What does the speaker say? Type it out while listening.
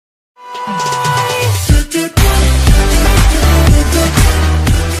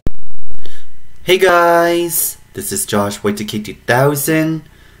Hey guys, this is Josh YTP-2000,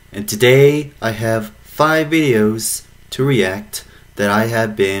 and today I have 5 videos to react that I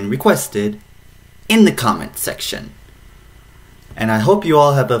have been requested in the comment section. And I hope you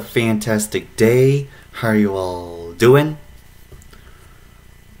all have a fantastic day. How are you all doing?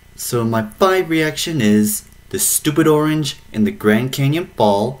 So my 5 reaction is the Stupid Orange in the Grand Canyon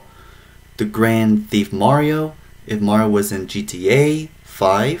Fall, the Grand Thief Mario if Mario was in GTA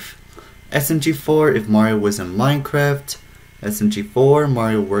 5, SMG4 if Mario was in Minecraft, SMG4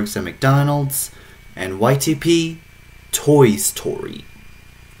 Mario works at McDonald's, and YTP-Toys Tory.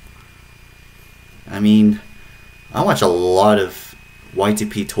 I mean, I watch a lot of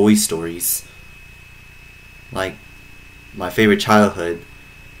YTP Toy stories, like my favorite childhood.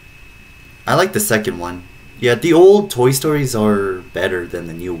 I like the second one. Yeah, the old Toy Stories are better than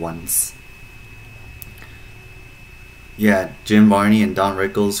the new ones. Yeah, Jim Varney and Don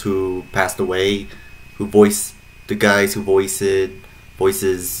Rickles, who passed away, who voiced the guys who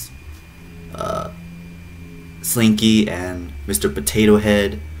voices Slinky and Mr. Potato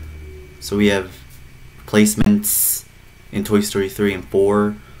Head. So we have replacements in Toy Story 3 and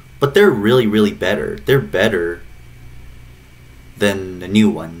 4, but they're really better. They're better than the new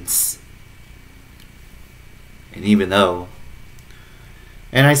ones. And even though,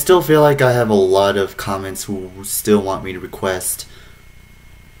 and I still feel like I have a lot of comments who still want me to request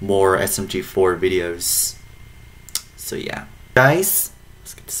more SMG4 videos. So yeah. Guys,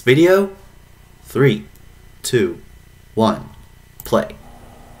 let's get this video. 3, 2, 1, play.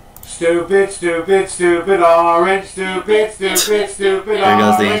 Stupid, stupid, stupid orange. Stupid, stupid, stupid orange. There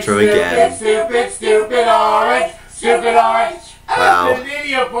goes the intro again. Stupid, stupid orange. Stupid orange. Wow. The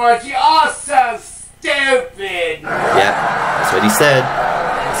video boards, you are so stupid. Yeah, that's what he said.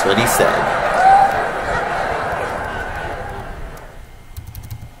 That's what he said.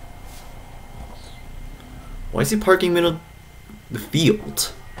 Why is he parking middle of the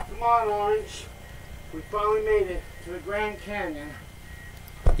field? Come on, Orange. We finally made it to the Grand Canyon.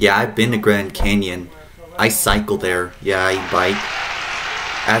 Yeah, I've been to Grand Canyon. I cycle there. Yeah, I bike.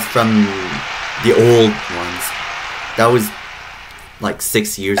 As from the old ones. That was like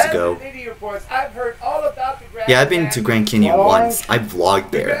 6 years ago. I've heard all about the Grand Yeah, I've been to Grand Canyon once. I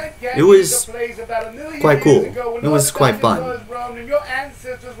vlogged there. It was quite cool. It was quite fun.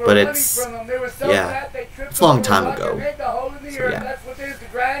 But it's, yeah, it's a long time ago. So yeah.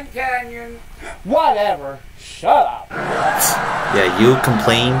 Whatever. Shut up. Yeah, you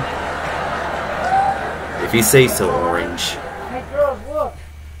complain if you say so, Orange. Hey girls, look.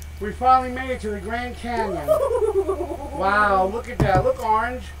 We finally made it to the Grand Canyon. Wow, look at that. Look,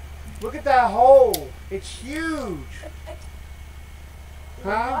 Orange. Look at that hole. It's huge.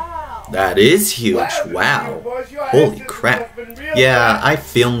 Huh? That is huge. Wow. Holy crap. Yeah, I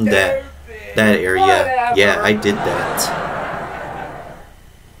filmed that area. Yeah, I did that.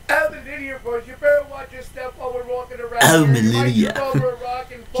 Oh, millennia.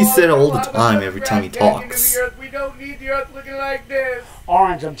 He said it all the time every time he talks. We don't need the earth looking like this.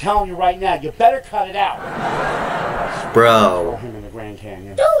 Orange, I'm telling you right now, you better cut it out. Bro. Him in the Grand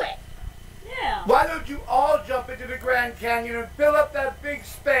Canyon. Do it. Yeah. Why don't you all jump into the Grand Canyon and fill up that big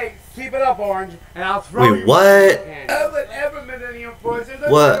space? Keep it up, Orange, and I'll throw Wait, what? Ever Millennium Boys. It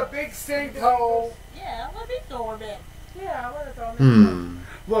looks What? like a big sinkhole. Yeah, let me throw him in. Yeah, let me throw him in.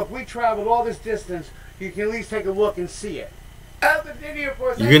 Look, we traveled all this distance. You can at least take a look and see it.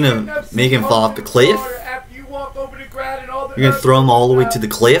 You're gonna make him fall off the cliff? You're gonna throw him all the way to the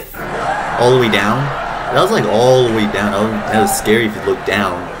cliff? All the way down? That was like all the way down. That was scary if you looked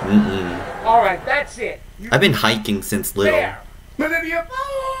down. Alright, that's it. I've been hiking since little.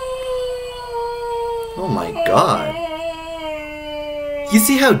 Oh my god. You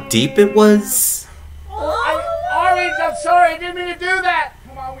see how deep it was? Orange, I'm sorry, I didn't mean to do that.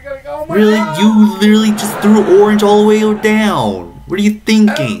 Come on, we gotta go. Really? You literally just threw Orange all the way down. What are you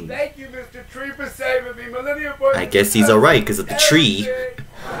thinking? Thank you, Mr. Tree, for saving me. Millennium Boys. I guess he's alright because of the tree.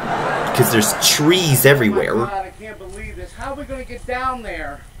 Because there's trees everywhere. Oh my God, I can't believe this. How are we gonna get down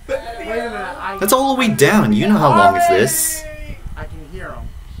there? Wait a minute. That's all the way down. You know how long is this? I can hear him.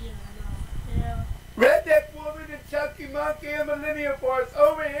 Yeah. Redneck woman and Chunky Monkey and Millennium Boys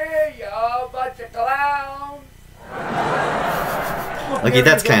over here, y'all bunch of clowns. Okay,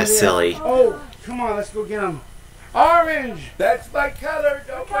 that's kind of silly. Oh, come on, let's go get him. Orange! That's my color,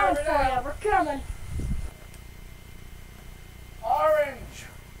 don't wear it out. We're coming. Orange!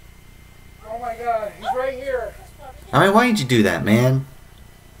 Oh my god, he's right here. I mean, why did you do that, man?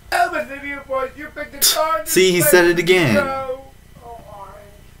 Millennium Boys, you picked the darndest See, he said it again. Oh,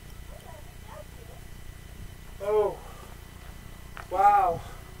 Orange. Oh. Wow.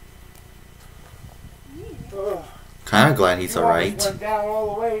 Kinda glad he's You alright. almost went down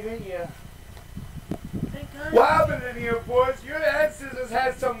all the way, didn't you? Thank What God. happened in here, boys? Your ancestors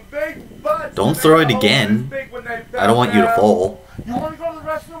had some big butts. Don't They throw were it again. always big when they I fell don't want you to down. fall. You want to go the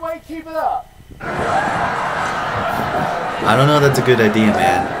rest of the way? Keep it up. I don't know if that's a good idea,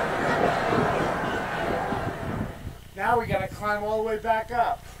 man. Now we gotta climb all the way back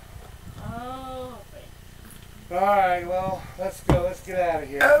up. Oh, Alright, well, let's go. Let's get out of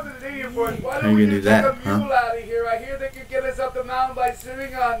here. Why How don't you we gonna do take that, a mule huh? out of here? I hear they can get us up the mountain by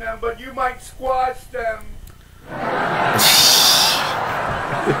sitting on them, but you might squash them.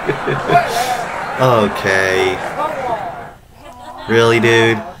 Okay. Come on. Really,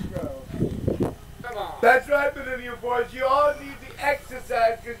 dude? Let's go. Come on. That's right, Benignia boys. You all need to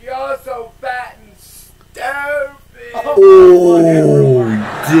exercise because you're all so fat and stupid. Oh,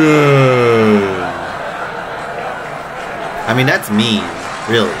 dude. I mean, that's mean,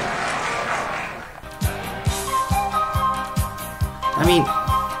 really. I mean,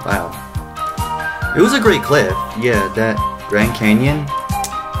 wow. It was a great cliff. Yeah, that Grand Canyon.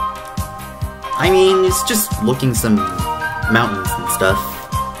 I mean, it's just looking some mountains and stuff.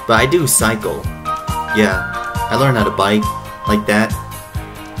 But I do cycle. Yeah, I learned how to bike like that.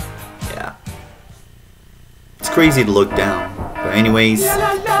 Yeah. It's crazy to look down. But anyways,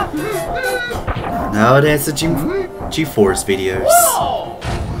 nowadays the G-Force videos.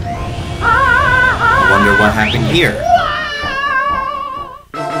 I wonder what happened here.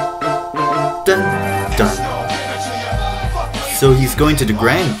 Dun, dun. So he's going to the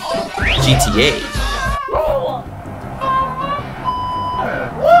Grand GTA.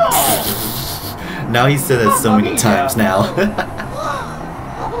 Now he said that so many times now.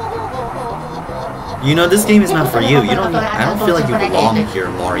 You know, this game is not for you. You don't. I don't feel like you belong here,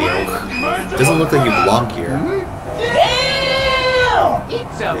 Mario. Doesn't look like you belong here.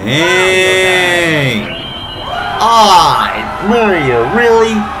 Dang! Ah, Mario,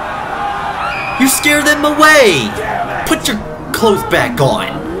 really? You scared them away! Put your clothes back on!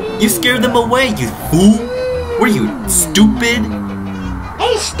 You scared them away, you fool! Were you stupid?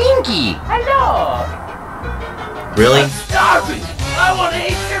 Hey, Stinky! Hello! Really? Stop it! I want to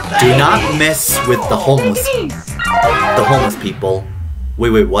eat your baby! Do not mess with the homeless people.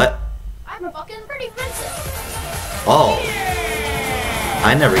 Wait, what? I'm fucking pretty princess. Oh.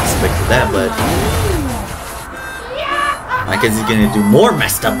 I never expected that, but I guess he's gonna do more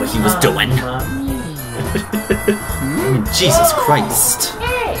messed up what he was doing. I mean, Jesus Christ.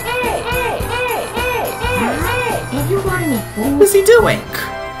 What's he doing?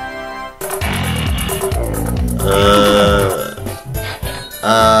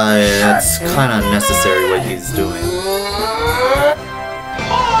 That's kind of unnecessary what he's doing.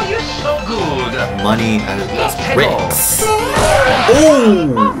 Oh, you're so good! Money out of those bricks. Oh!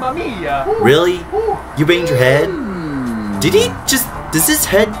 Mamma mia! Really? You banged your head? Did he just... Does his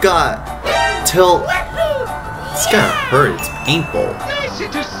head got... Till... It's gotta hurt. It's painful. Nice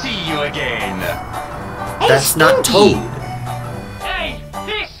to see you again! That's not Toad. Hey,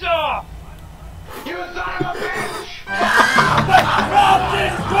 piss off! You son of a bitch!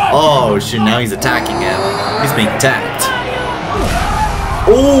 Oh shit, now he's attacking him. He's being attacked.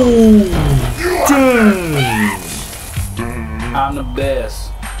 Oh! Dang! I'm the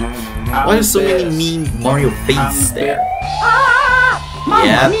best. Why are so many mean Mario faces there?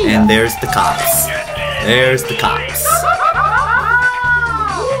 Yep, and there's the cops. There's the cops.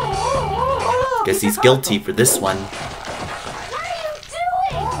 Guess he's guilty for this one. What are you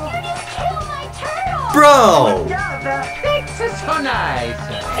doing? You didn't kill my turtle. Bro! So nice!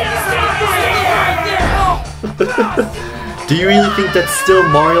 Do you really think that's still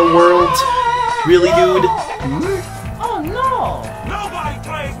Mario World? Really, dude? Oh no. Nobody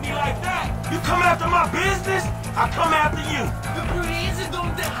plays me like that. You come after my business, I come after you. The breeze is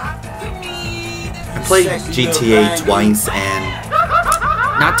gonna die to me. I played GTA twice and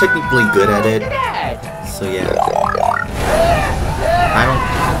not technically good at it. So yeah. I don't...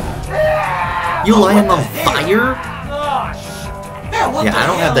 You light him on fire? Yeah, I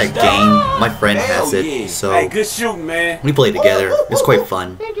don't have that game. My friend has it, so Hey, good shooting, man. we play together. It's quite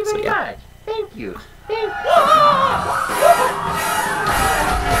fun. Thank you So very yeah. much. Thank you. You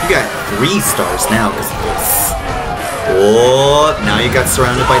got 3 stars now because of this. Oh, now you got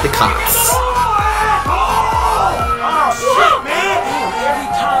surrounded by the cops. Oh, shit, man. Every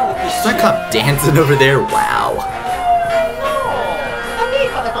time with this Is that cop dancing over there? Wow.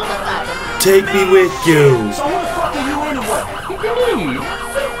 Take me with you. So who the fuck are you anyway?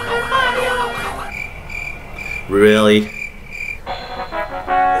 Really?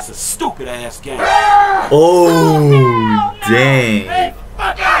 It's a stupid ass game. Oh, dang.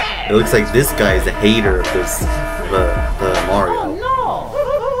 It looks like this guy is a hater of this, the Mario.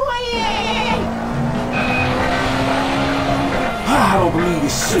 I don't believe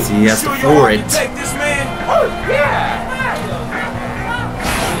this shit. He has to floor it. Take this, man.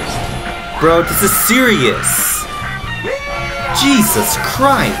 Bro, this is serious. Jesus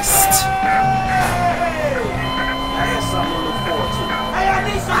Christ.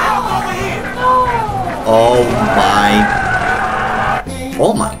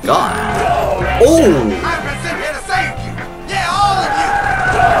 Oh my god. Oh! I've been sent here to save you. Yeah, all of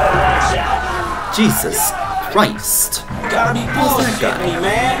you. Jesus Christ. You gotta be bullshitting me,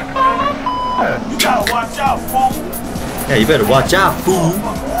 man. You gotta watch out, fool. Yeah, you better watch out, fool.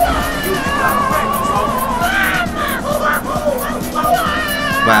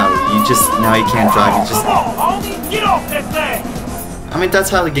 Wow, now you can't drive, you just... Come on, homie, get off that thing. I mean, that's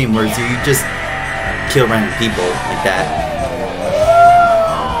how the game works, you just kill random people like that.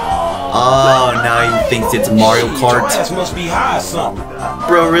 Oh, now he thinks it's Mario Kart. Your ass must be high or something.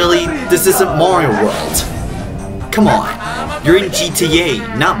 Bro, really? This isn't Mario World. Come on, you're in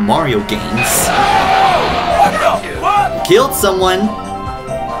GTA, not Mario games. Killed someone.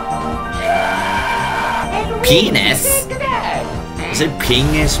 Penis? Is it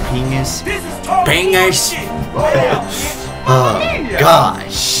penis? Penis? Penis? Oh,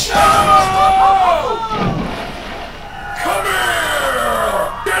 gosh.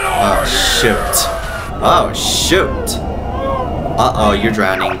 Oh, shoot. Oh, shoot. Uh-oh, you're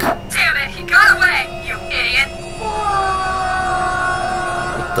drowning. Damn it, he got away, you idiot!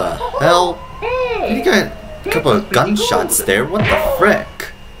 What the hell? You got a couple of gunshots there. What the frick?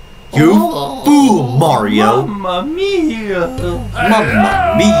 You fool, Mario! Mamma mia!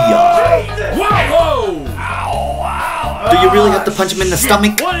 Mamma mia! Whoa! Do you really have to punch him in the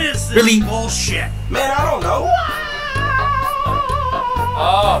stomach? What is this Really? bullshit? Man, I don't know.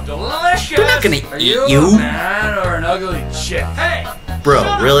 Oh, delicious! They're not gonna Are eat you you. a man or an ugly chick? Hey! Bro,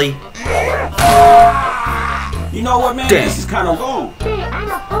 really? You know what, man? Damn. This is kind of cool. Hey, I'm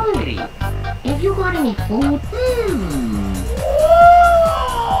hungry. Have you got any food?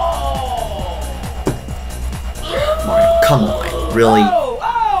 Mario, come on. Really?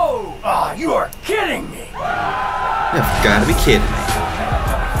 Oh, you are kidding me! You've gotta be kidding me.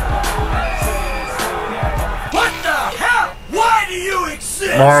 What the hell? Why do you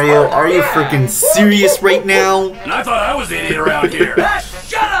exist? Mario, are you freaking serious right now? And I thought I was the idiot around here.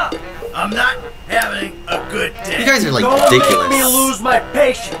 Shut up! I'm not having a good day. You guys are like Don't ridiculous. make me lose my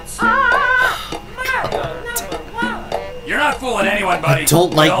patience. You're not fooling anyone, buddy. I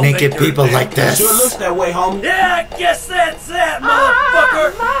don't like They all naked think you're people big. like this. Sure looks that way, homie. Yeah, I guess that's that,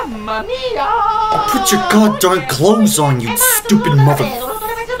 motherfucker. Mamma mia! Put your goddamn clothes on, you stupid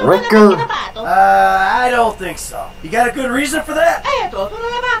motherfucker. I don't think so. You got a good reason for that?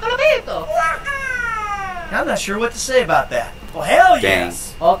 I'm not sure what to say about that. Well, hell Dang.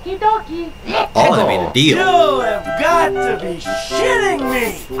 yes. Okie dokie. Oh, they made a You deal. have got to be shitting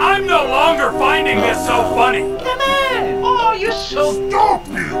me. I'm no longer finding this so funny. Oh, you're so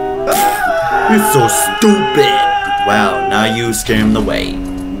stupid. You're so stupid. Wow, now you scare him away.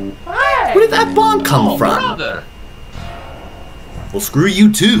 Where did that bomb come from? Brother! Well, screw you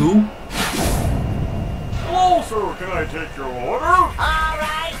too. Hello, sir. Can I take your order?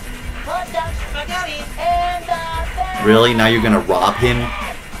 Alright, put the spaghetti in the bag. Really? Now you're gonna rob him?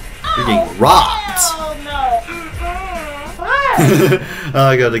 You're getting robbed. Oh no.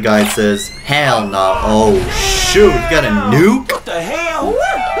 Oh, God, the guy says, hell no. Oh, shoot, you got a nuke? What the hell?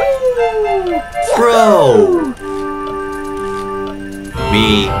 Bro!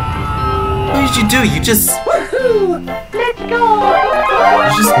 Me. What did you do? You just Let's go.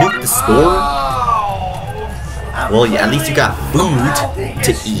 nuked the store? Well, yeah, at least you got food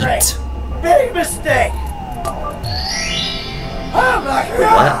to eat. Big mistake. Oh my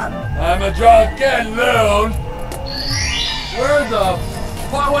What? I'm a drunk and loon. Where the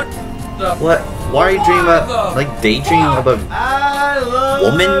fuck? What the? What? Why are you dreaming about, like, daydreaming about I love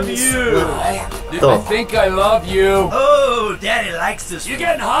women? you. The- I think I love you. Oh, Daddy likes this. You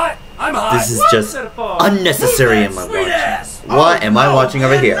getting hot? I'm hot. This is just unnecessary in my Sweet watching. ass. What am I watching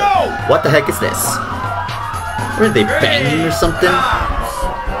over here? What the heck is this? Are they banging or something?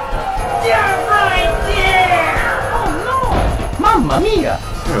 Yeah, right there. Mamma mia.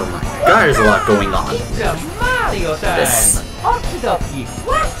 Oh my god, there's a lot going on. It's a Mario time. This. Okie dokie.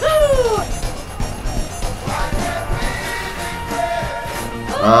 Wahoo!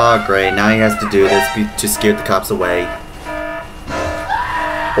 Oh, great. Now he has to do this to scare the cops away.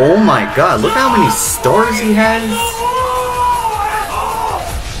 Oh my god, look how many stars he has.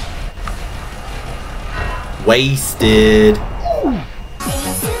 Wasted.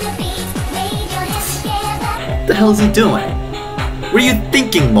 hell is he doing? What are you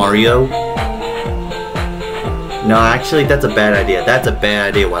thinking, Mario? No, actually, that's a bad idea. That's a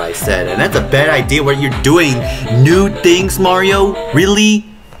bad idea what I said. And that's a bad idea what you're doing. New things, Mario? Really?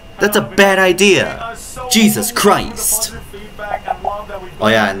 That's a bad idea. Jesus Christ. Oh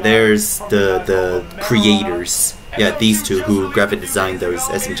yeah, and there's the creators. Yeah, these two who graphic designed those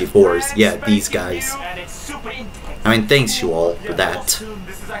SMG4s. Yeah, these guys. I mean, thanks you all for that.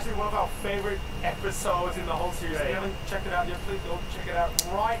 This is actually one of our favorite episodes in the whole series. If you haven't checked it out yet, please go check it out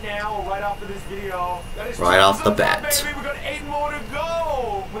right now or right after this video. Right off the bat. Baby, we got 8 more to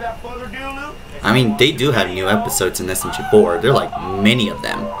go. Without further ado, Luke. I mean, they do have new episodes in SMG4. There are like many of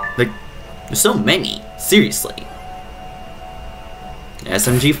them. Like, there's so many. Seriously.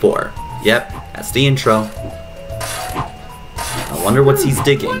 SMG4. Yep, that's the intro. I wonder what he's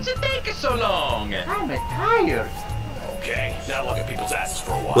digging. What's it taking so long? I'm tired. Okay, now look at people's asses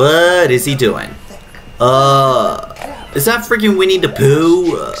for a while. What is he doing? Is that freaking Winnie the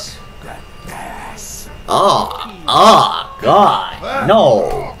Pooh? God.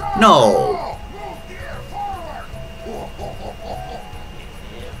 No. No.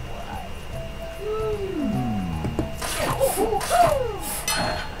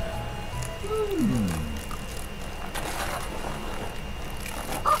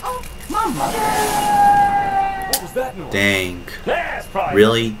 What was that noise? Dang. That's probably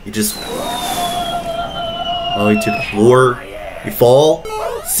Really? You just... Oh, you to the floor? You fall?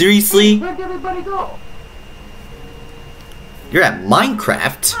 Seriously? Where'd everybody go? You're at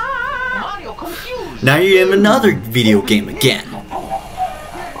Minecraft? Mario confused. Now you're in another video game again.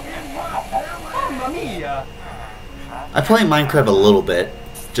 I play Minecraft a little bit.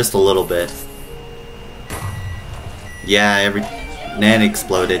 Just a little bit. Yeah, then it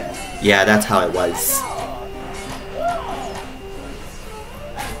exploded. Yeah, that's how it was.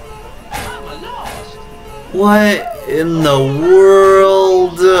 What in the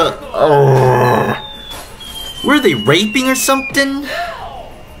world? Oh. Were they raping or something?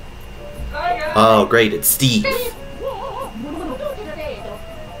 Oh, great, it's Steve.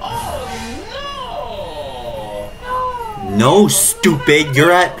 No, stupid,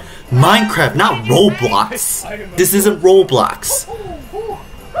 you're at Minecraft, not Roblox. This isn't Roblox.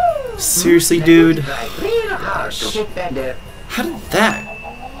 Seriously, dude? Gosh. How did that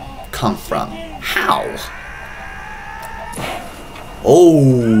come from? How?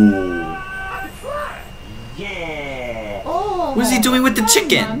 Oh. What is he doing with the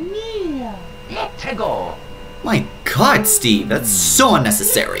chicken? Let's go. My God, Steve, that's so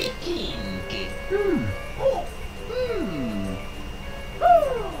unnecessary.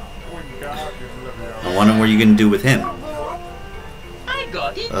 I wonder what you're gonna do with him. I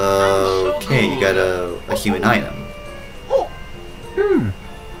got it. Okay, you got a human item.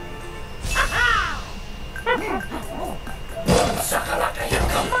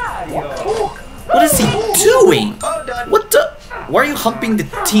 What is he doing? What the? Why are you humping the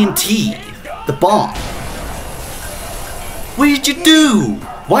TNT? The bomb? What did you do?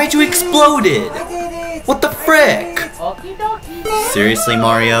 Why'd you explode it? What the frick? Seriously,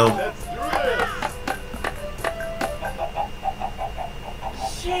 Mario?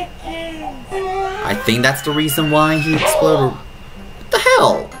 I think that's the reason why he exploded. What the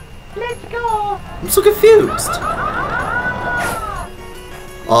hell? Let's go. I'm so confused.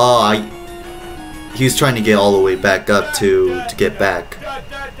 Oh, he was trying to get all the way back up to get back.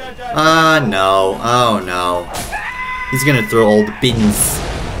 No. Oh no. He's gonna throw all the bins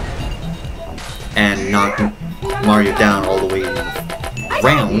and knock Mario down all the way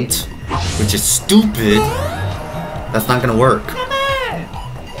around, which is stupid. That's not gonna work.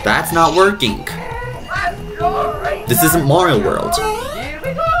 That's not working. This isn't Mario World.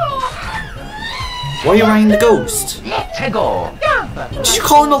 Why are you riding the ghost? Let's go. Did you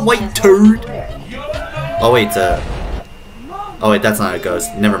call him a white turd? Oh wait, oh wait, that's not a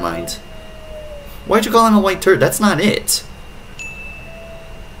ghost. Never mind. Why'd you call him a white turd? That's not it.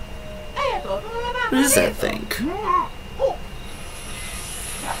 What is that thing?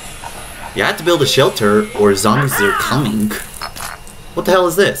 You have to build a shelter or zombies are coming. What the hell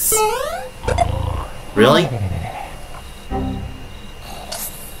is this? Really?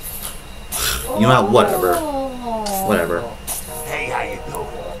 You know what? Whatever. Whatever. Hey, how you doing?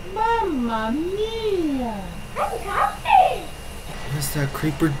 Mamma mia. What is that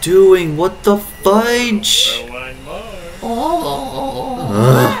creeper doing? What the fudge? Ugh.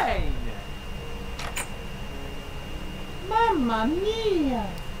 Mamma mia.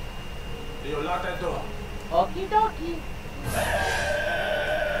 You lock that door. Okie dokie.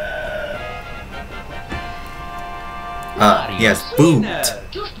 Yes, boot.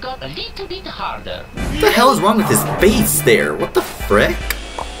 Just got a little bit harder. What the hell is wrong with his face there? What the frick?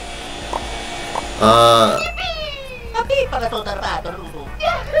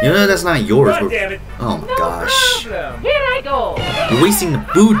 You know that's not yours. God damn it. Oh my gosh. Problem. Here I go. You're wasting the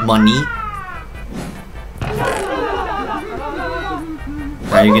food money.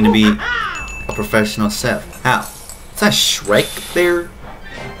 Now you're gonna be a professional chef. How? Is that Shrek there?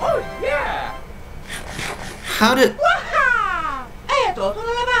 Oh, yeah. How did...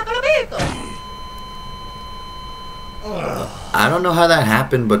 I don't know how that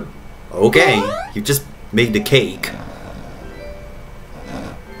happened, but okay. You just made the cake.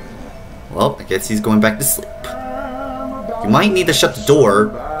 Well, I guess he's going back to sleep. You might need to shut the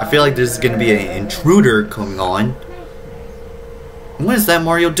door. I feel like there's gonna be an intruder coming on. And what is that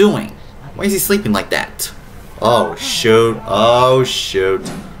Mario doing? Why is he sleeping like that? Oh shoot. Oh shoot.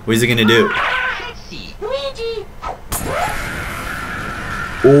 What is he gonna do? Let's see. Luigi!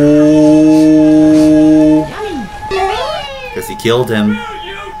 Oh! Because he killed him. Will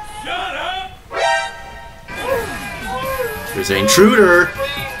you shut up? There's an intruder.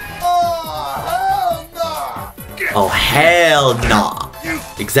 Oh hell nah.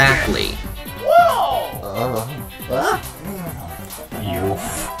 Exactly.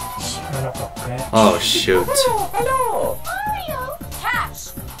 Oh shoot. Mario!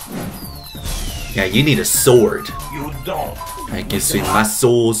 Cash! Yeah, you need a sword. You don't. I can swing my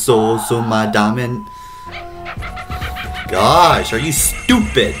soul, my diamond. Gosh, are you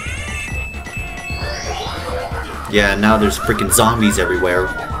stupid? Yeah, now there's freaking zombies everywhere.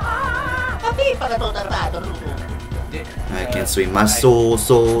 I can swing my soul,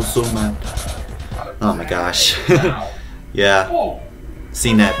 my... Oh my gosh. Yeah,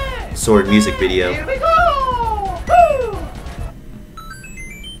 seen that sword music video. Here we go. Woo.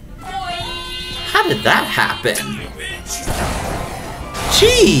 How did that happen?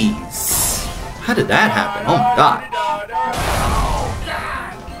 Jeez! How did that happen? Oh my god.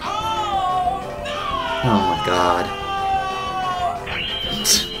 Oh my god.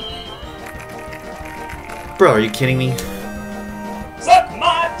 Bro, are you kidding me? Suck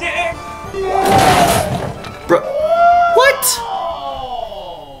my dick. Bro, what?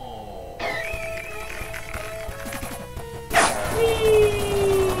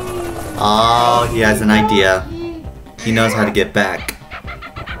 Oh, he has an idea. He knows how to get back.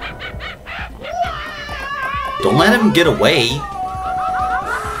 Don't let him get away.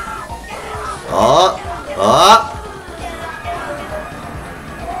 Oh, oh.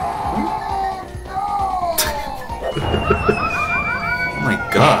 Oh my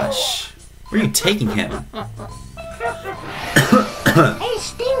gosh. Where are you taking him? Hey,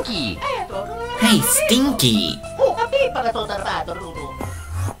 Stinky. Hey, Stinky!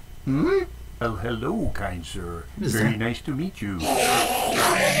 Oh, hello, kind sir. What is Very that? nice to meet you.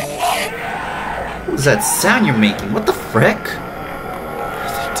 What is that sound you're making? What the frick? What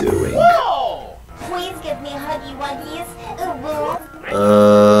are they doing? Please give me huggy wuggies.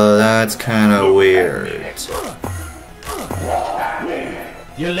 That's kinda weird.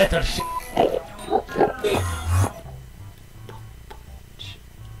 You little shit.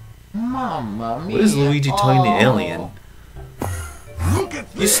 Mamma mia. What is Luigi telling the alien?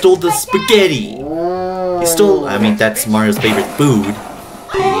 You stole the spaghetti! You stole... I mean, that's Mario's favorite food.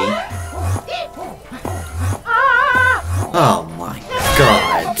 Oh my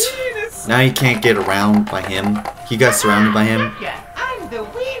god. Now you can't get around by him. You got surrounded by him. Yeah, I'm the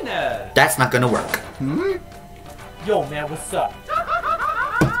winner. That's not gonna work. Yo, man, what's up?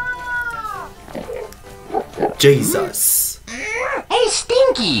 Jesus. Hey,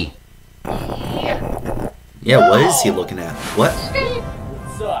 Stinky. Yeah, what is he looking at? What?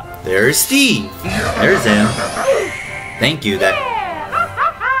 What's up? There's Steve. There's him. Thank you. That.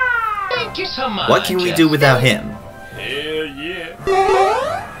 Thank you so much. What can we do without him? Hell yeah.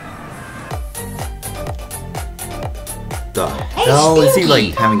 The hell is he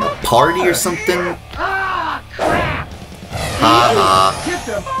like having a party or something? Ah, crap. Haha.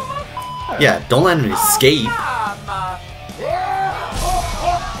 Yeah, don't let him escape.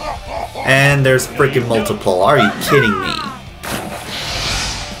 And there's freaking multiple. Are you kidding me?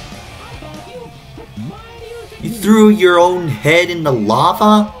 You threw your own head in the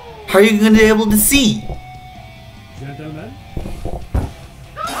lava? How are you gonna be able to see? Gentlemen?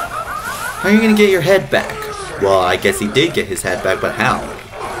 How are you gonna get your head back? Well, I guess he did get his head back, but how?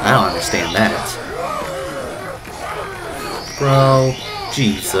 I don't understand that. Bro,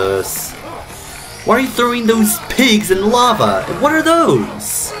 Jesus. Why are you throwing those pigs in lava? And what are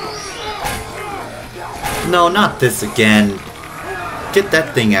those? No, not this again. Get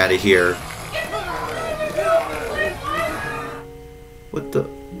that thing out of here. What the?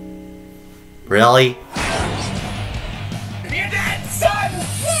 Really? You're dead, son!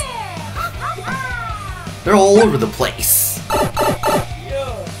 They're all over the place.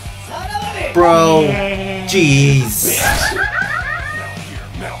 Bro. Jeez.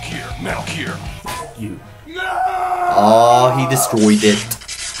 Metal here. You. Oh, he destroyed it.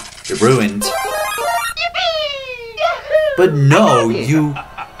 It ruined. But no, you...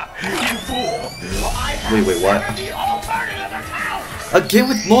 Wait, what? Again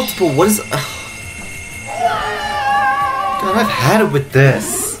with multiple, what is... God, I've had it with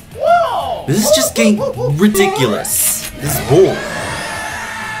this. This is just getting ridiculous. This is bull.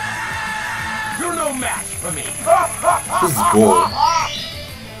 You're no match for me. This is bull.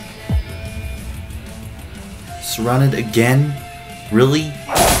 Surrounded again? Really?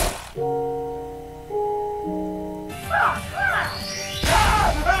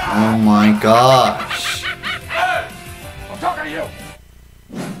 Oh my gosh. I'm talking to you.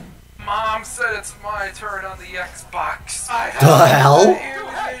 Mom said it's my turn on the Xbox. The hell?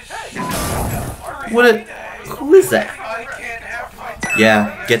 What a... Who is that? I can't have my turn.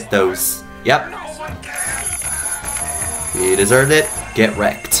 Yeah, get those. Yep. He deserved it. Get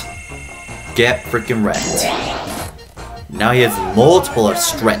wrecked. Get freaking wrecked. Now he has multiple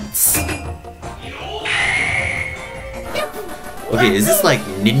strengths. Okay, is this like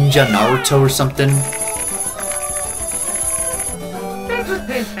Ninja Naruto or something?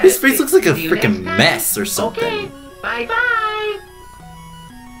 His face looks like a freaking mess or something. Bye-bye.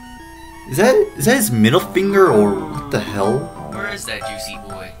 Is that his middle finger or what the hell? Where is that juicy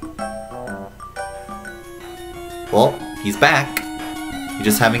boy? Well, he's back. He's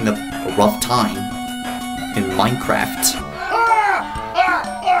just having a rough time in Minecraft.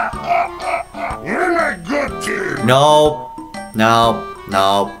 We're not good, dude. No.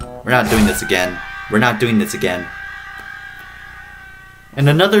 We're not doing this again. We're not doing this again. And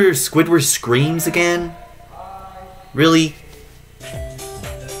another Squidward screams again? Really?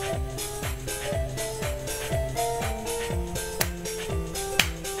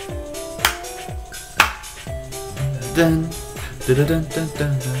 Dun, dun, dun, dun, dun,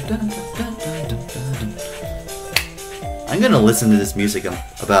 dun, dun, dun, dun, dun, dun. I'm gonna listen to this music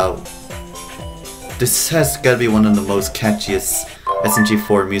about... This has gotta be one of the most catchiest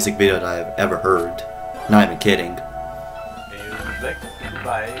SMG4 music videos I've ever heard. Not even kidding.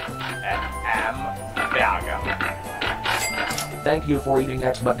 Thank you for eating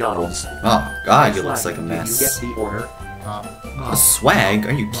at McDonald's. Oh god, it looks like a mess. Did you get the order? A swag?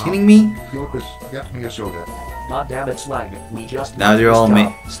 Are you kidding me? Lucas, get me a soda. God damn it, Slag. We just Now they're all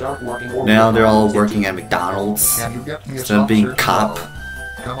start working or now they're all working at McDonald's Can you get me a instead of being soft cop. serve?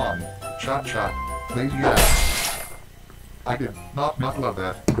 Come on, shot. Please, yeah. I did not love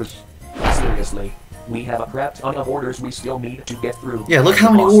that. Chris. Seriously, we have a crap ton of orders we still need to get through. Yeah, look And how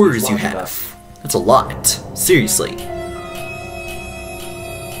the many boss is orders you watching have. us. That's a lot. Seriously.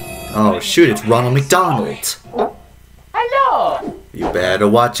 Oh shoot, it's Ronald McDonald. Hello. You better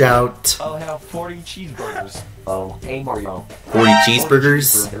watch out. I'll have 40 cheeseburgers. Oh, hey Mario. 40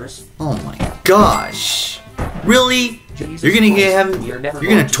 cheeseburgers? Oh my gosh. Really? Jesus You're gonna get Christ, him? you're never You're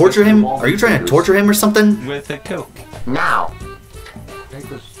gonna going to torture get him? through all Are you these trying to orders. torture him or something? With a Coke. Now.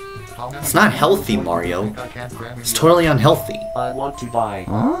 It's not healthy, Mario. It's totally unhealthy. I want to die.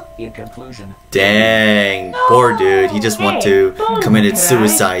 Huh? In conclusion. Dang, poor dude. He just want to committed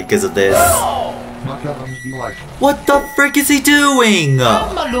suicide because of this. What the frick is he doing?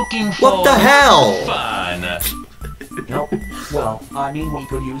 I'm looking for What the hell? Fun. No. Well, I mean we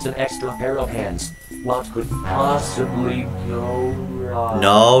could use an extra pair of hands. What could possibly go wrong?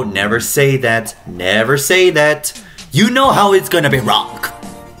 No, never say that. Never say that. You know how it's gonna be wrong.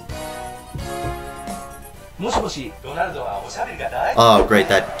 Oh, great,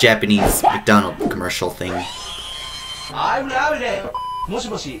 that Japanese McDonald commercial thing.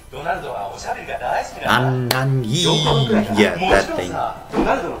 Yeah, that thing.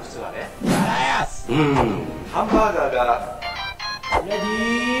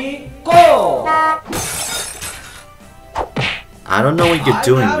 Ready, go! I don't know what you're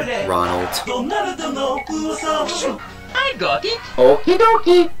doing, Ronald. I got it. Okie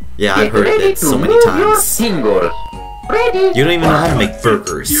dokie. Yeah, I've heard it so many times. Tingles. Ready. You don't even know how to make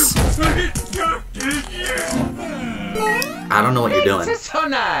burgers. I don't know what you're doing. This is so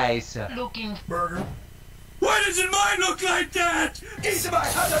nice. Looking burger. Why doesn't mine look like that?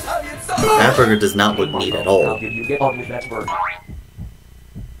 That burger does not look neat at How all. did you get on with that bird?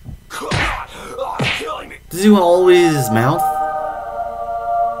 Does he always his mouth?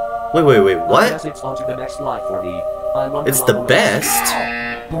 Wait, I what? guess it's on to the next slide for me. I wonder It's the how- best?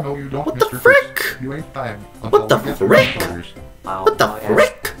 Oh, no, you don't, What the Mr. frick? Chris. You ain't fine. What the frick? Ow, What the my ass.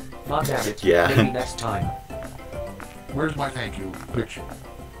 frick? God damn it. Yeah. Maybe next time. Where's my thank you picture?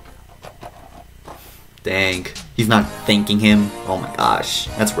 Dang. He's not thanking him. Oh my gosh.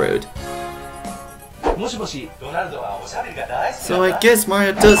 That's rude. So I guess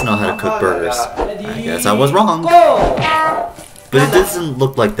Mario does know how to cook burgers. I guess I was wrong. But it doesn't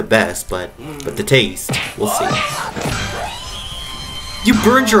look like the best, but the taste. We'll see. You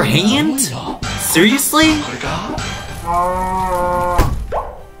burned your hand? Seriously?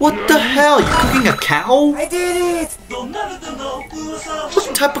 What the hell? You cooking a cow? I did it!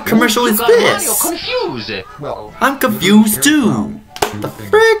 What type of commercial is this? Confused. Well, I'm confused too. The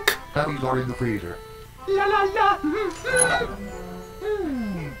frick? patties are in the freezer.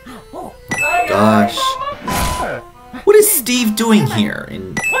 Gosh. What is Steve doing here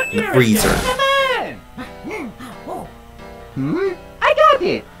in the freezer? I got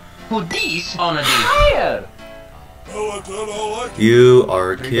it. Put these on a dish. Fire. You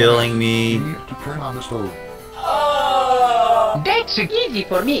are killing You me. need to turn on the stove. That's easy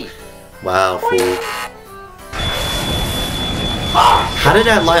for me. Wow, fool. How did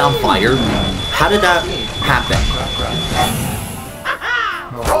that light on fire? How did that happen?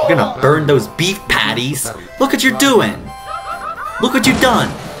 You're gonna burn those beef patties. Look what you're doing. Look what you've done.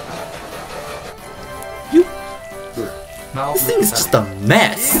 You. Good. Now This thing is just a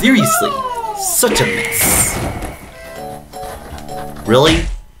mess. Seriously. Such a mess. Really?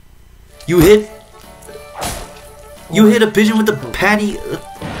 You hit a pigeon with a patty?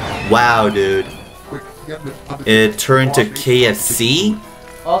 Wow, dude. quick, get the other It turned to KFC?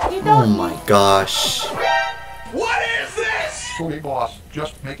 Okie Oh my gosh. What is this? Sorry, boss.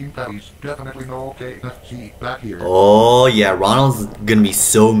 Just making patties. Definitely no KFC back here. Oh yeah, Ronald's gonna be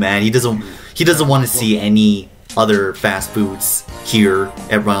so mad. He doesn't want to see any other fast foods here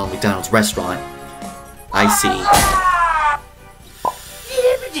at Ronald McDonald's restaurant. I see.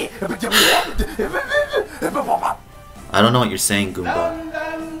 I don't know what you're saying, Goomba.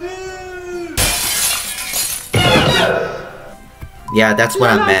 Yeah, that's what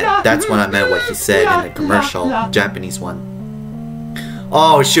I meant. That's what I meant what he said in the commercial, Japanese one.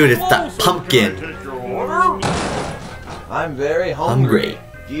 Oh shoot, it's that pumpkin. I'm very Hungry.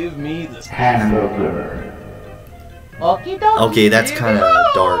 Give me this Okay, that's kind of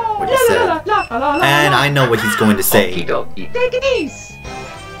dark what he said. And I know what he's going to say. Take it easy.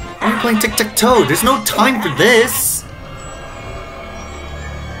 I'm playing tic-tac-toe. There's no time for this.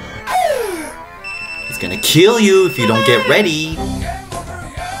 He's gonna kill you if you don't get ready.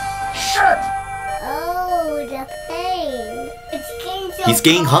 Oh, the pain. It's getting so He's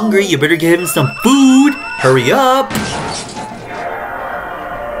getting cold. hungry. You better give him some food. Hurry up.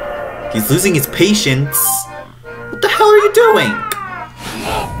 He's losing his patience. What the hell are you doing?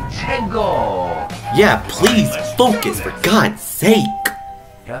 Go. Yeah, please focus for God's sake.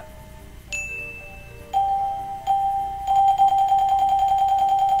 Yeah?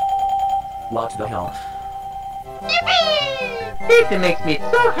 What the hell? It makes me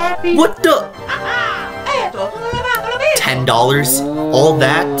so happy. What the? $10? All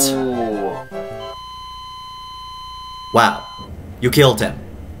that? Wow. You killed him.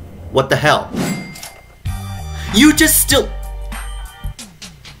 What the hell? You just still...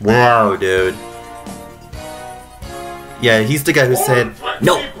 Wow, dude. Yeah, he's the guy who said,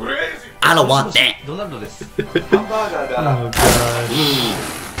 no, I don't want that. Oh,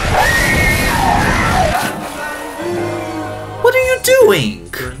 God. What are you doing?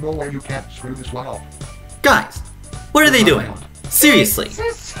 There's no way you can't screw this one up. Guys, what are they doing? Seriously.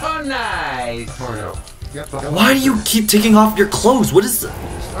 So nice. Mario, get the hell Why do you keep taking off your clothes? What is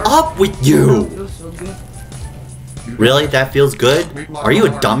up with you? Really? That feels good? Are you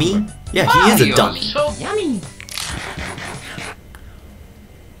a dummy? Yeah, he is a dummy. So Yummy.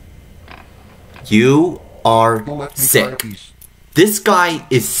 You are Don't let me try a sick. piece. This guy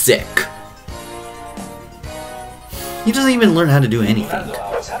is sick. He doesn't even learn how to do anything.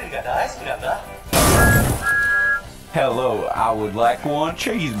 Hello, I would like one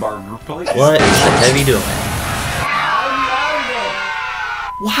cheeseburger, please. What is the heavy doing?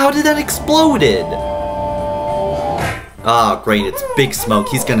 Well, how did that exploded? Oh, great, it's Big Smoke.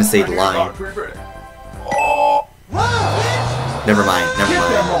 He's gonna say the line. Never mind, never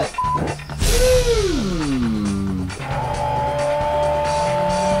mind.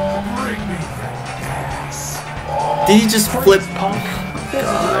 Did he just flip?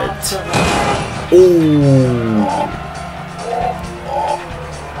 God. Oh.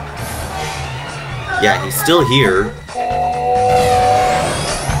 Yeah, he's still here.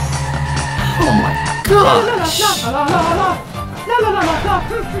 Oh my gosh.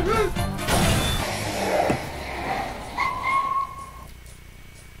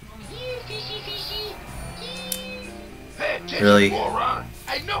 Really? Moron.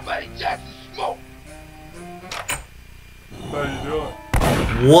 Ain't nobody just smoke. How you doing?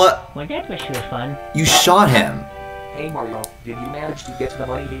 What? Well, that was sure fun. You shot him. Hey Mario, did you manage to get the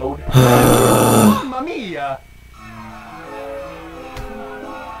money he owed? Mamma mia!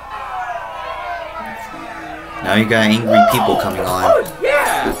 Now you got angry people coming on.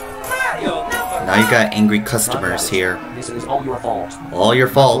 Yeah! Mario! Now you got angry customers here. This is all your fault. All your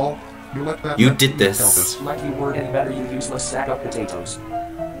fault. You let that You let did me this. tell this. Like you weren't any better, you useless sack of potatoes.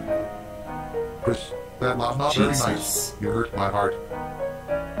 Chris, that was not very Jesus. nice. You hurt my heart.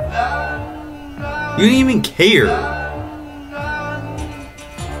 You didn't even care.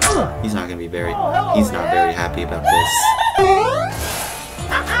 He's not very happy about this.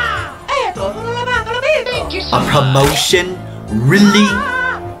 A promotion? Really?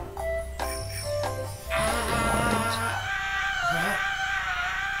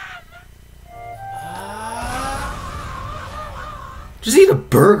 Just eat a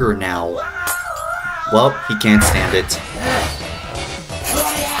burger now. Well, he can't stand it.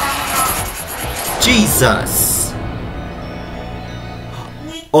 Jesus!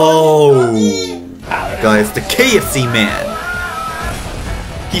 Oh, guys, the KFC man.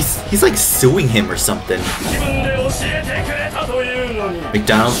 He's like suing him or something.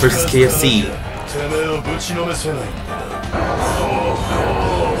 McDonald's versus KFC.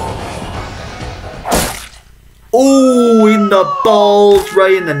 Oh, in the balls,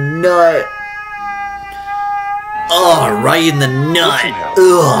 right in the nut. Oh, right in the nut.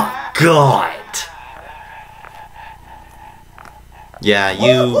 Ugh, God. Yeah,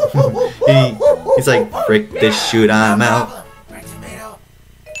 he's like, frick this shoot, I'm out.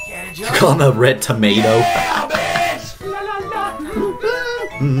 You call him a red tomato.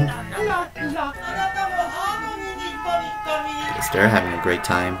 Guess they're having a great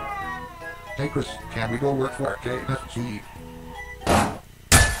time. Hey Chris, can we go work for KFC?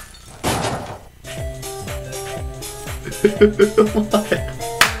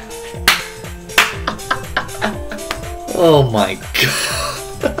 Oh my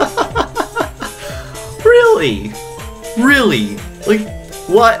god. Really? Really? Like,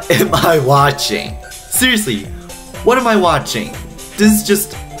 what am I watching? Seriously, what am I watching? This is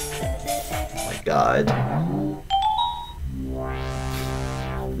just... Oh my god.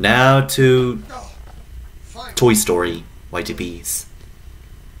 Now to... Toy Story, YTPs.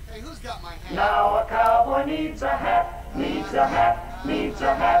 Now a cowboy needs a hat, needs a hat, needs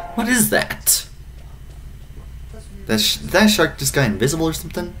a hat. What is that? That shark just got invisible or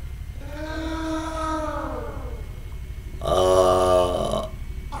something?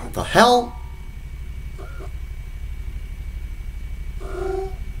 The hell?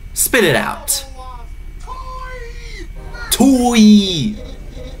 Spit it out. Toy!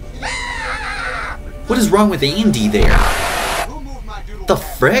 What is wrong with Andy there? The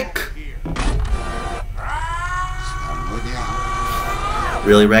frick?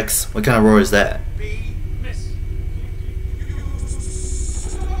 Really, Rex? What kind of roar is that?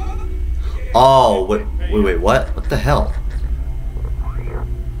 Oh, wait, what? What the hell?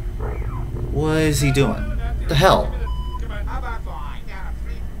 What is he doing? What the hell?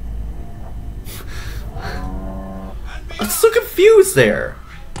 I'm so confused there.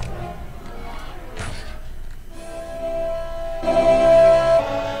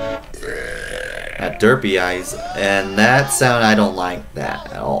 That derpy eyes, and that sound, I don't like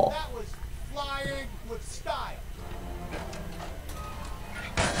that at all.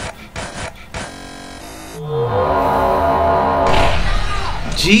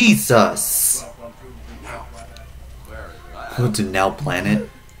 Jesus! Go to Now Planet.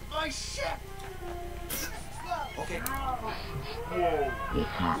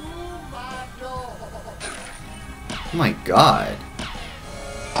 Oh my god.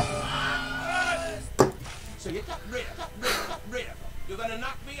 So you got rid of. You're gonna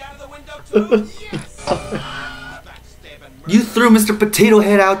knock me out of the window too? Yes! You threw Mr. Potato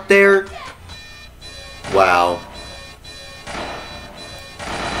Head out there? Wow.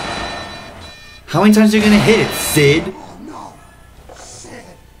 How many times are you gonna hit it, Sid? Oh no!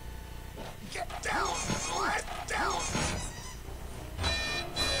 Sid! Get down! Get down!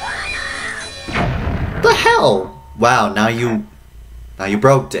 The hell? Wow, now you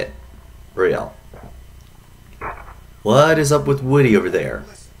broke it. Real. What is up with Woody over there?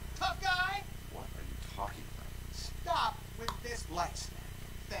 Listen, tough guy! What are you talking about? Stop with this light snap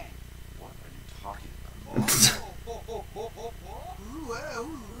thing. What are you talking about?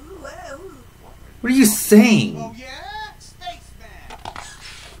 What are you saying? Oh yeah? Spaceman!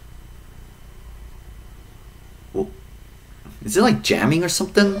 Well, is it like jamming or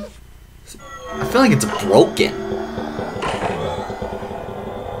something? I feel like it's broken.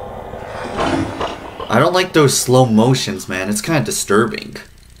 I don't like those slow motions, man. It's kind of disturbing.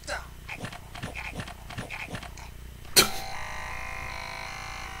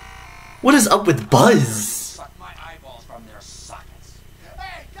 What is up with Buzz?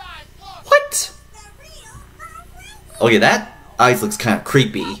 What? Okay, that eyes looks kind of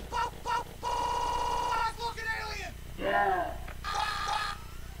creepy.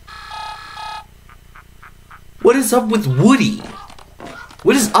 What is up with Woody?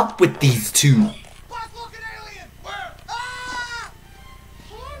 What is up with these two?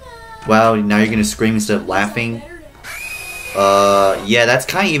 Wow, now you're gonna scream instead of laughing? Yeah, that's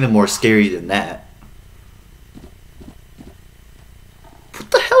kind of even more scary than that.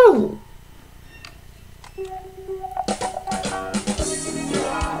 What the hell?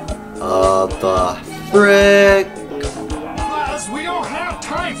 The frick? Buzz, we don't have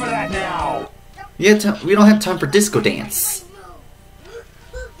time for that now. Yeah, we don't have time for disco dance.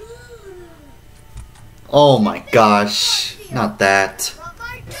 Oh my gosh, not that.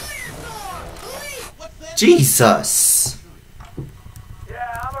 Jesus.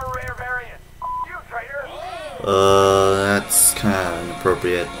 Yeah, I'm a rare variant. You traitor. That's kind of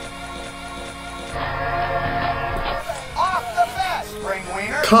inappropriate. Off the bat, spring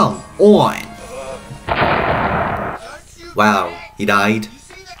wiener. Come on. Wow, he died.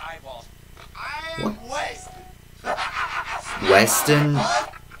 What? Weston?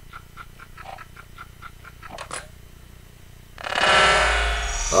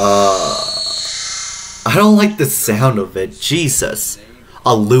 I don't like the sound of it. Jesus.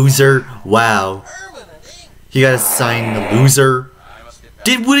 A loser? Wow. You gotta sign the loser?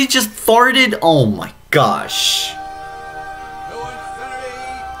 Did Woody just farted? Oh my gosh.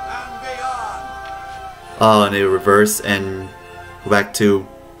 Oh, and they reverse and go back to...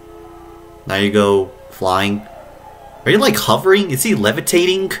 Now you go flying. Are you like hovering? Is he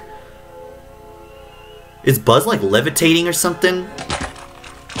levitating? Is Buzz like levitating or something?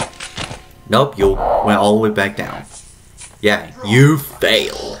 Nope, you went all the way back down. Yeah, you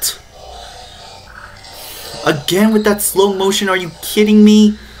failed. Again with that slow motion, are you kidding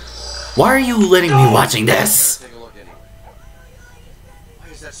me? Why are you letting me watching this?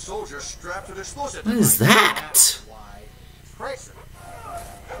 What is that?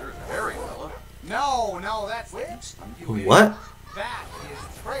 No, that's What? That is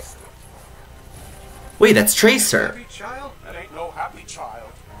Tracer. Wait, that's Tracer. Happy child? That ain't no happy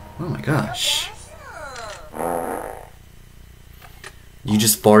child. Oh my gosh. You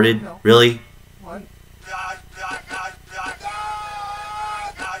just farted? Really? What?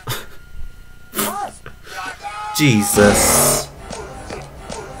 Jesus.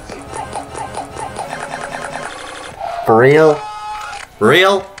 For real? For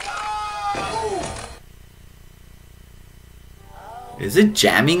real? Is it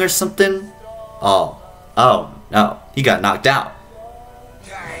jamming or something? Oh. Oh, no. He got knocked out.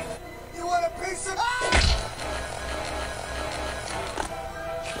 You want a piece of...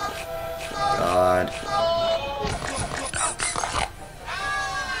 God.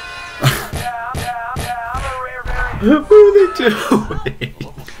 What are they doing?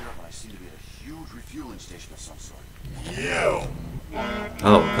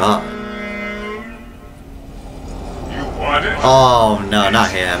 Oh God. You want it? Oh no,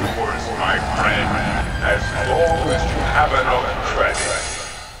 not him. Of course, my friend. As long as you have enough credit.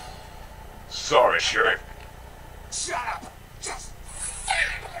 Sorry, Sheriff. Shut up! Just...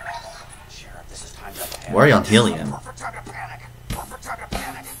 Sheriff, this is time to panic. Why are you on helium? Perfect time to panic. Perfect time to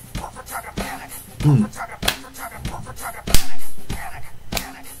panic. Perfect time to panic. Hmm. Perfect time to panic.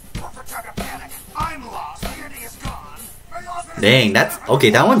 Panic. Perfect time to panic. I'm lost. Beauty is gone. Dang, that's okay.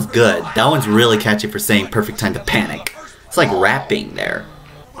 That one's good. That one's really catchy for saying perfect time to panic. It's like rapping there.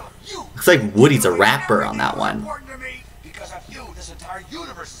 Looks like Woody's a rapper on that one. Because of you, this entire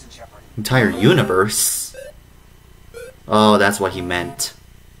universe is in jeopardy. Entire universe? Oh, that's what he meant.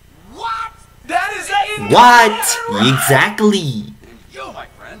 What? That is it. What? Exactly. You, my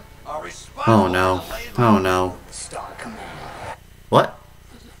friend, are responsible. Oh no. Oh no. What?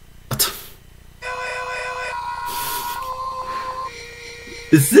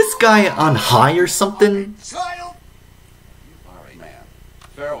 Is this guy on high or something? Child.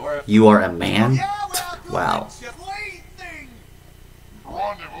 You are a man? Wow.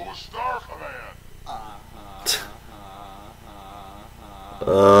 Rendezvous with Star Command.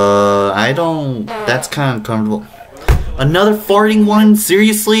 I don't... That's kind of uncomfortable. Another farting one?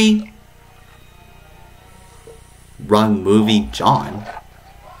 Seriously? Wrong movie, John.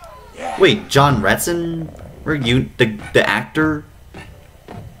 Wait, John Retson? Were you the actor?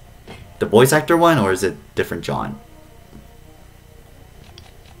 The voice actor one, or is it different John?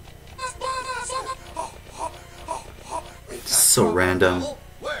 So random.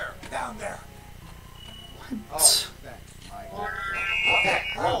 Where? Down there. What?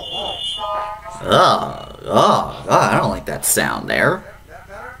 Oh, I don't like that sound there. That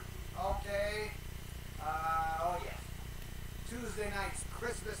better? Okay. Oh yeah. Tuesday night's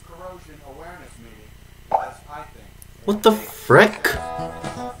Christmas corrosion awareness meeting was, I think. What the frick?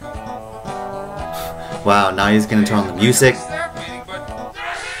 Wow, now he's gonna turn on the music.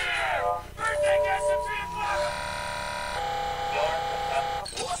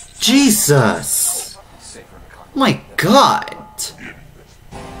 Jesus! My God!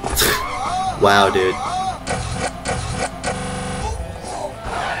 Wow, dude.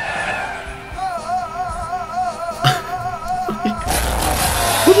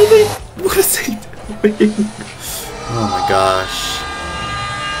 What is he doing? Oh my gosh.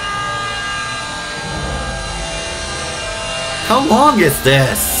 How long is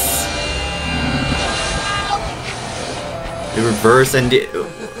this? The reverse and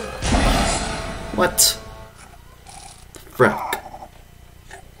what? Frick.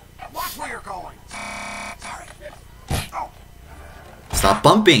 Watch where you're going. Sorry. Oh. Stop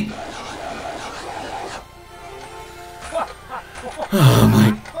bumping. Oh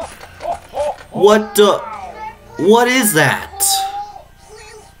my. What the? What is that?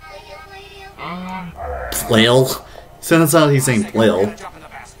 Flail? Sounds like he's saying flail.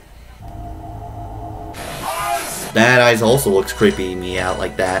 That eyes also looks creepy me out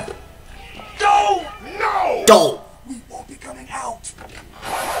like that. No! No! Don't! We won't be coming out.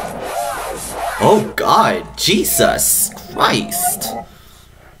 Oh God, Jesus Christ!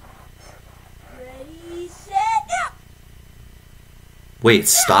 Ready, set, up. Wait, it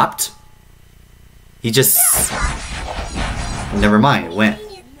stopped? He just... Never mind, it went.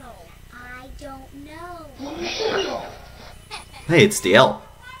 No, I don't know. Hey, it's DL.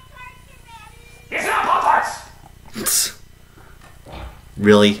 It's not Pop-Tarts!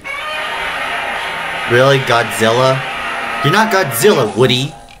 Really? Really, Godzilla? You're not Godzilla,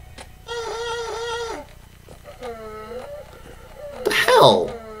 Woody! What the hell?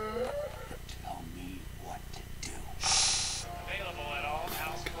 Tell me what to do.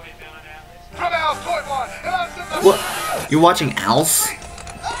 From Al's Toy Barn, and I'm to the... What? You're watching Al's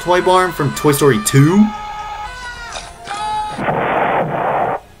Toy Barn from Toy Story 2?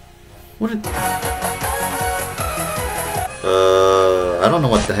 What did... I don't know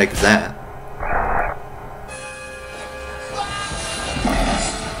what the heck is that.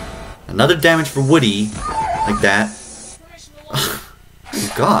 Another damage for Woody, like that.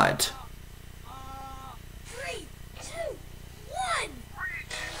 Oh God. 3, 2,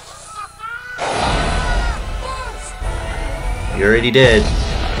 1. You already did.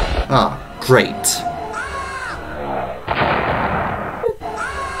 Oh, great.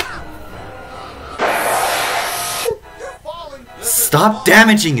 Stop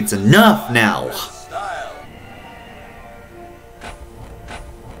damaging, it's enough now.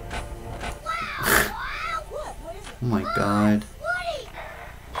 Oh my God.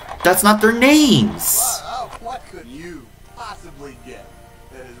 That's not their names. What could you possibly get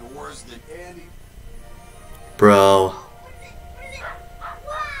that is worse than Andy? Bro.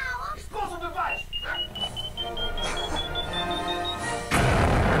 Explosive device!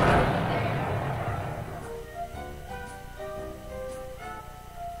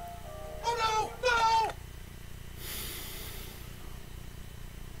 Oh no! No!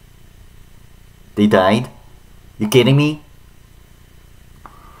 They died? You kidding me?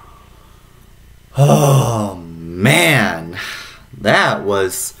 Oh man,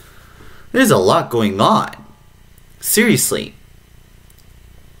 there's a lot going on. Seriously.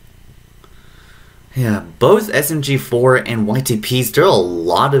 Yeah, both SMG4 and YTPs,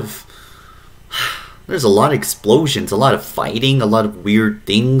 there's a lot of explosions, a lot of fighting, a lot of weird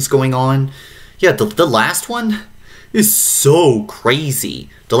things going on. Yeah, the last one is so crazy.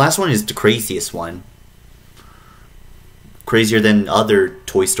 The last one is the craziest one. Crazier than other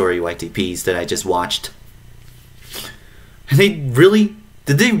Toy Story YTPs that I just watched. And they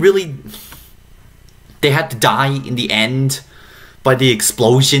had to die in the end by the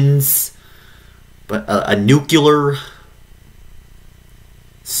explosions, but a nuclear.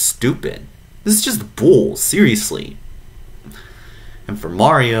 Stupid. This is just bull, seriously. And for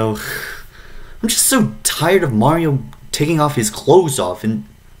Mario, I'm just so tired of Mario taking off his clothes off, and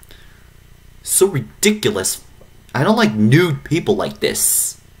so ridiculous. I don't like nude people like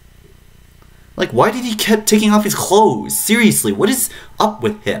this. Like, why did he keep taking off his clothes? Seriously, what is up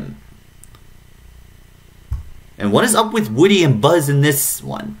with him? And what is up with Woody and Buzz in this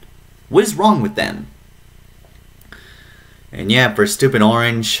one? What is wrong with them? And yeah, for Stupid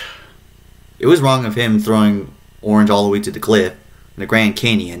Orange, it was wrong of him throwing orange all the way to the cliff in the Grand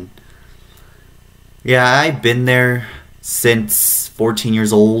Canyon. Yeah, I've been there since 14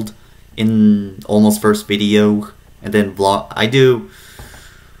 years old in almost first video, and then vlog. I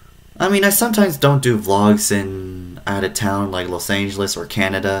sometimes don't do vlogs in out of town like Los Angeles or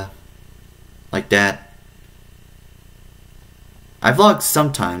Canada, like that. I vlog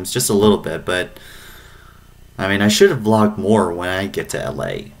sometimes, just a little bit, but I should have vlogged more when I get to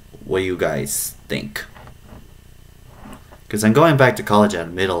LA. What do you guys think? Because I'm going back to college at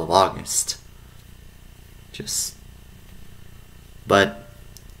the middle of August. But,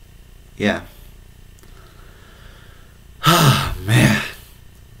 yeah. Ah, man.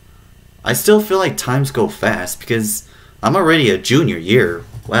 I still feel like times go fast because I'm already a junior year.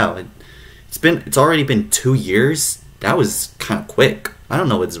 Wow, it's already been 2 years. That was kind of quick. I don't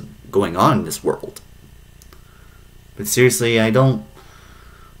know what's going on in this world. But seriously,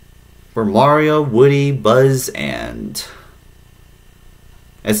 for Mario, Woody, Buzz, and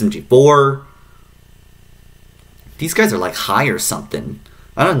SMG4, these guys are like high or something.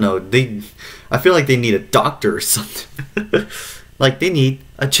 I don't know. I feel like they need a doctor or something. Like they need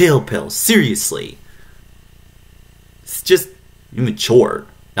a jail pill. Seriously. It's just immature.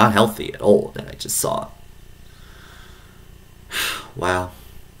 Not healthy at all that I just saw. Wow.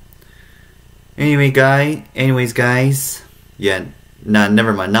 Anyways, guys. Yeah, nah,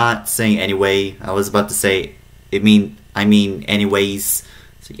 never mind. Not saying anyway. I was about to say I mean anyways.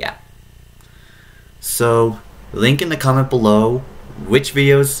 So yeah. So link in the comment below which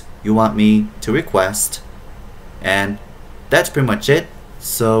videos you want me to request. And that's pretty much it.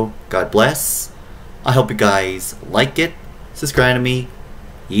 So God bless. I hope you guys like it. Subscribe to me.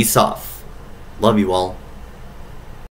 Peace off. Love you all.